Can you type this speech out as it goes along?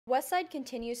Westside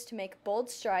continues to make bold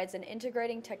strides in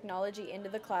integrating technology into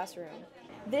the classroom.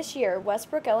 This year,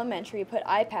 Westbrook Elementary put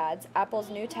iPads, Apple's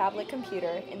new tablet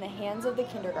computer, in the hands of the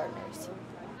kindergartners.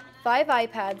 5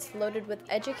 iPads loaded with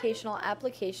educational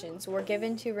applications were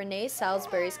given to Renee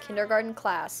Salisbury's kindergarten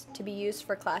class to be used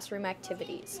for classroom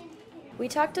activities. We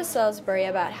talked to Salisbury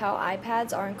about how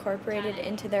iPads are incorporated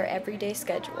into their everyday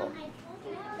schedule.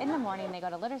 In the morning, they go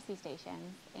to literacy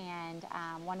stations, and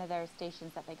one of their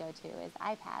stations that they go to is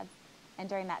iPads. And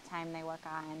during that time, they work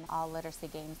on all literacy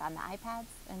games on the iPads.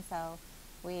 And so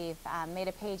we've made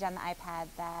a page on the iPad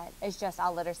that is just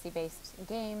all literacy-based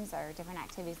games or different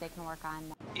activities they can work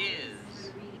on.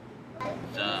 Is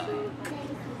the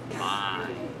my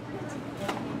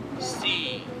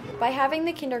see. By having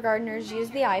the kindergartners use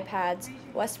the iPads,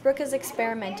 Westbrook is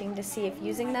experimenting to see if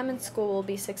using them in school will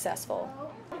be successful.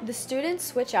 The students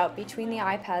switch out between the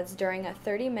iPads during a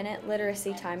 30-minute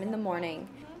literacy time in the morning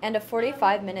and a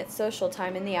 45-minute social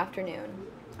time in the afternoon.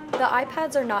 The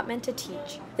iPads are not meant to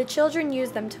teach. The children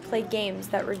use them to play games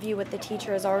that review what the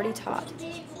teacher has already taught.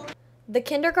 The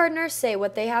kindergartners say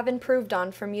what they have improved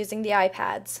on from using the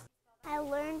iPads. I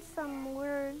learned some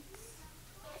words,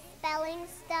 spelling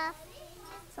stuff.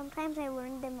 Sometimes I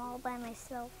learned them all by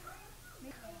myself.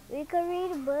 We could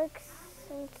read books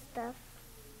and stuff.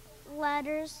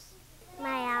 Letters,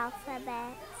 my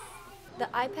alphabet. The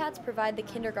iPads provide the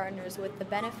kindergartners with the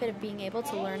benefit of being able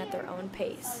to learn at their own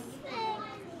pace.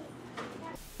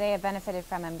 They have benefited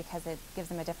from them because it gives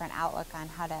them a different outlook on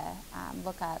how to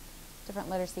look up different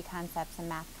literacy concepts and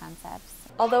math concepts.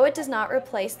 Although it does not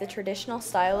replace the traditional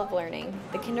style of learning,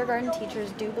 the kindergarten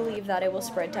teachers do believe that it will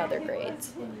spread to other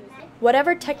grades.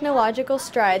 Whatever technological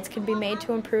strides can be made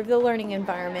to improve the learning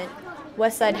environment,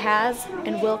 Westside has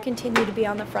and will continue to be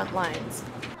on the front lines.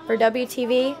 For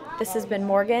WTV, this has been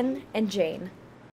Morgan and Jane.